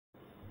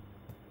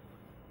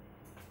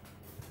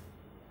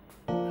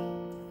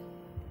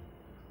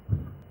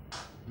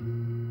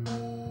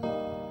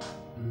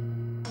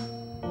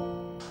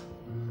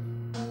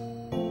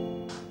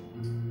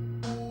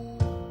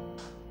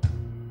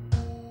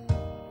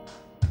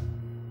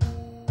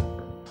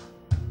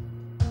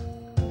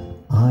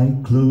I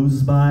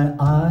closed my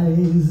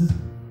eyes,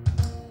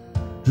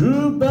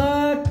 drew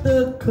back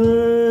the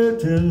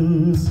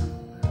curtains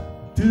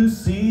to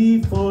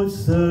see for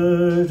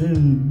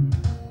certain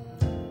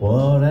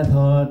what I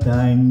thought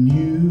I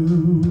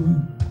knew.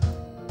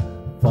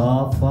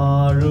 Far,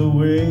 far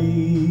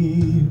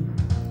away,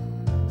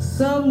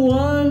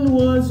 someone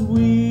was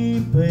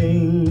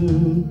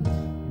weeping,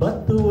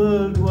 but the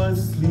world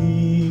was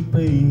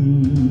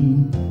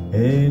sleeping.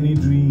 Any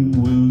dream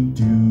will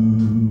do.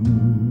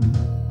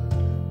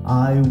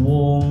 I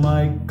wore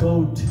my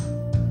coat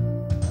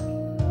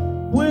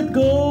with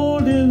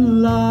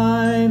golden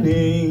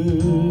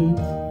lining,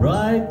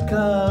 bright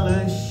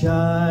colors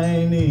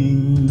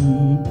shining,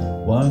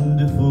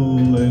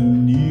 wonderful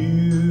and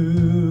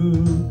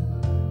new.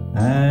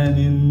 And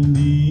in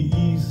the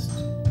east,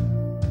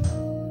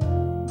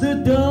 the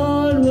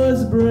dawn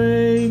was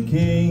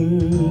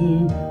breaking,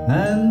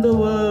 and the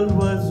world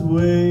was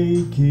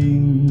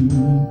waking.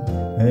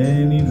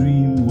 Any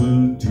dream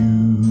will do.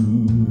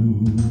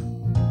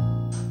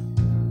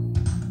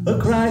 A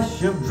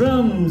crash of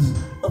drums,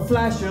 a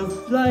flash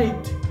of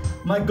light,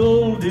 my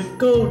golden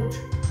coat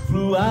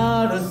flew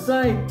out of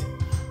sight.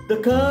 The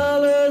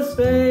colors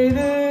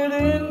faded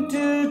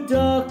into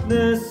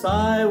darkness,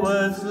 I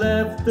was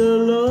left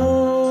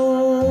alone.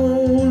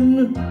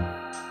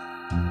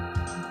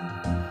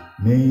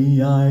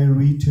 May I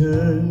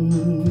return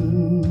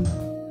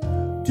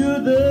to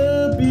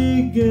the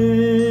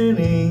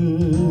beginning.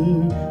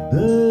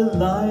 The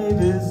light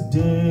is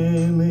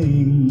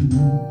dimming,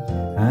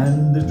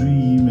 and the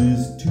dream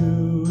is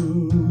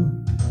too.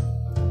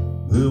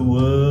 The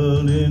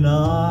world and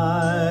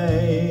I,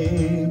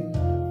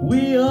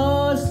 we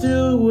are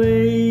still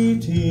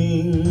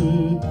waiting,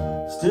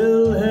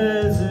 still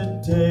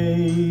hesitating.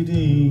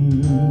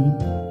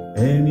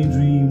 Any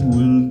dream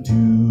will do.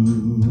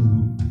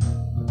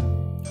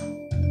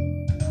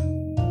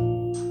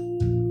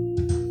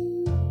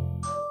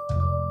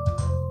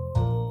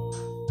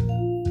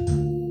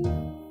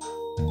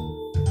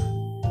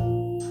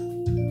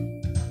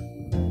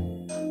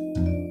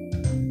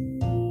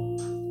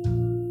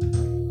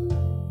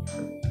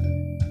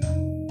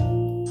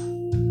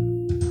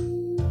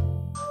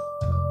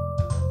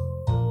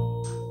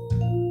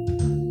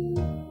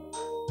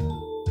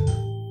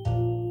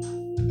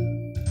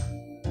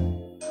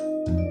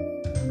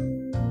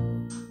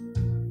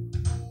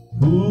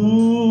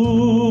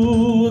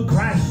 Ooh, a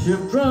crash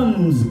of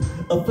drums,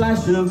 a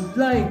flash of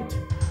light,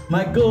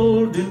 my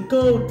golden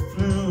coat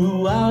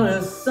flew out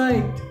of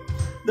sight.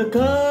 The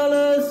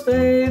colors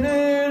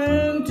faded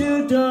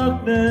into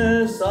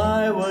darkness,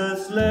 I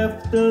was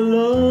left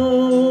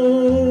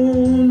alone.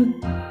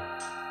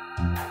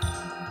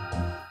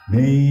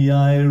 May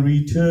I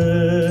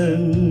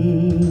return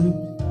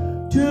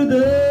to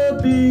the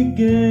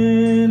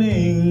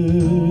beginning.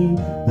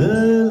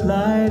 The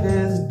light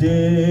is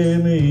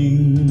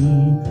dimming,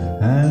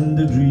 and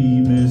the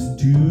dream is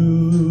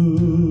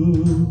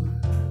too.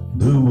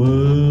 The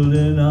world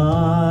and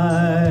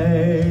I,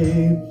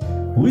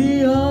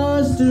 we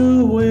are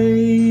still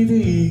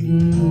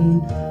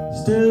waiting,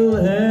 still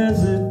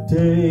hesitating.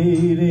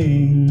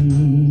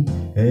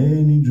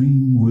 Any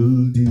dream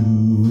will do.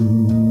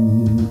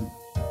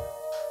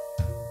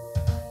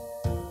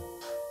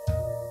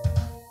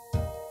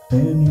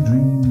 Any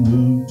dream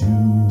will do.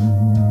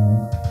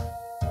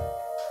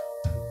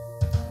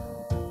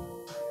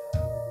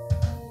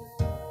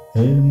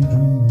 Any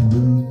dream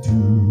will do.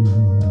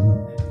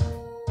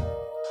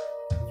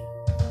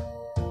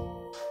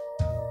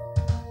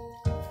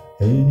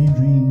 Any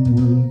dream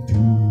will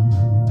do.